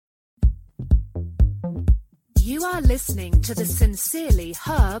You are listening to the Sincerely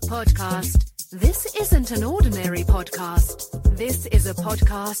Her podcast. This isn't an ordinary podcast. This is a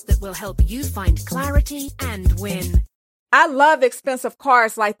podcast that will help you find clarity and win. I love expensive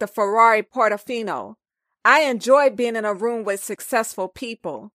cars like the Ferrari Portofino. I enjoy being in a room with successful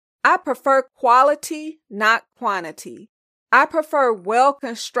people. I prefer quality, not quantity. I prefer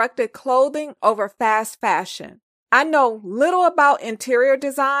well-constructed clothing over fast fashion. I know little about interior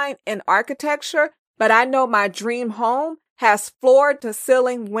design and architecture, but I know my dream home has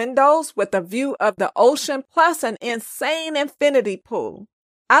floor-to-ceiling windows with a view of the ocean plus an insane infinity pool.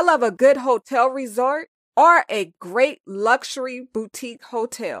 I love a good hotel resort or a great luxury boutique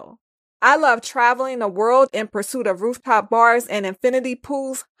hotel. I love traveling the world in pursuit of rooftop bars and infinity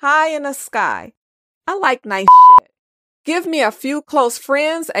pools high in the sky. I like nice shit. Give me a few close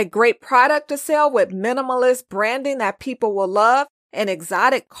friends, a great product to sell with minimalist branding that people will love, an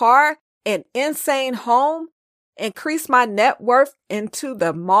exotic car, an insane home, increase my net worth into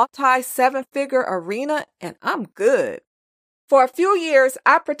the multi-seven-figure arena, and I'm good. For a few years,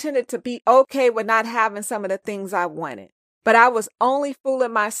 I pretended to be okay with not having some of the things I wanted, but I was only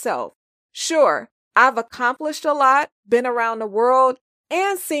fooling myself. Sure, I've accomplished a lot, been around the world,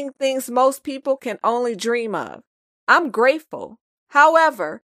 and seen things most people can only dream of. I'm grateful.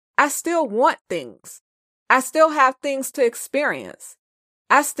 However, I still want things. I still have things to experience.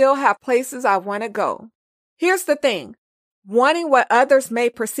 I still have places I want to go. Here's the thing. Wanting what others may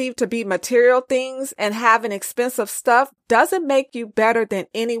perceive to be material things and having expensive stuff doesn't make you better than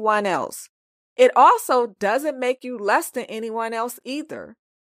anyone else. It also doesn't make you less than anyone else either.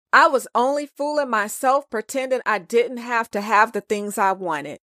 I was only fooling myself pretending I didn't have to have the things I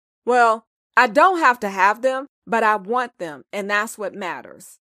wanted. Well, I don't have to have them, but I want them, and that's what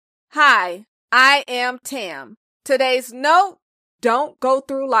matters. Hi, I am Tam. Today's note: don't go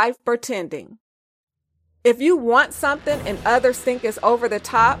through life pretending. If you want something and others think it's over the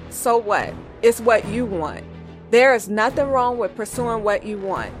top, so what? It's what you want. There is nothing wrong with pursuing what you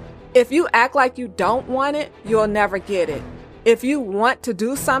want. If you act like you don't want it, you'll never get it. If you want to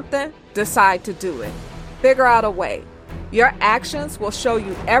do something, decide to do it. Figure out a way. Your actions will show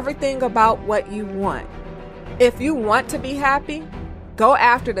you everything about what you want. If you want to be happy, go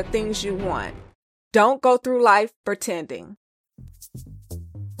after the things you want. Don't go through life pretending.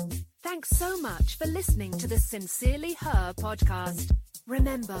 Thanks so much for listening to the Sincerely Her podcast.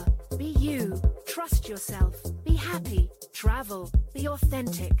 Remember, be you, trust yourself, be happy, travel, be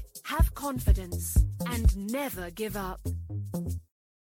authentic, have confidence, and never give up.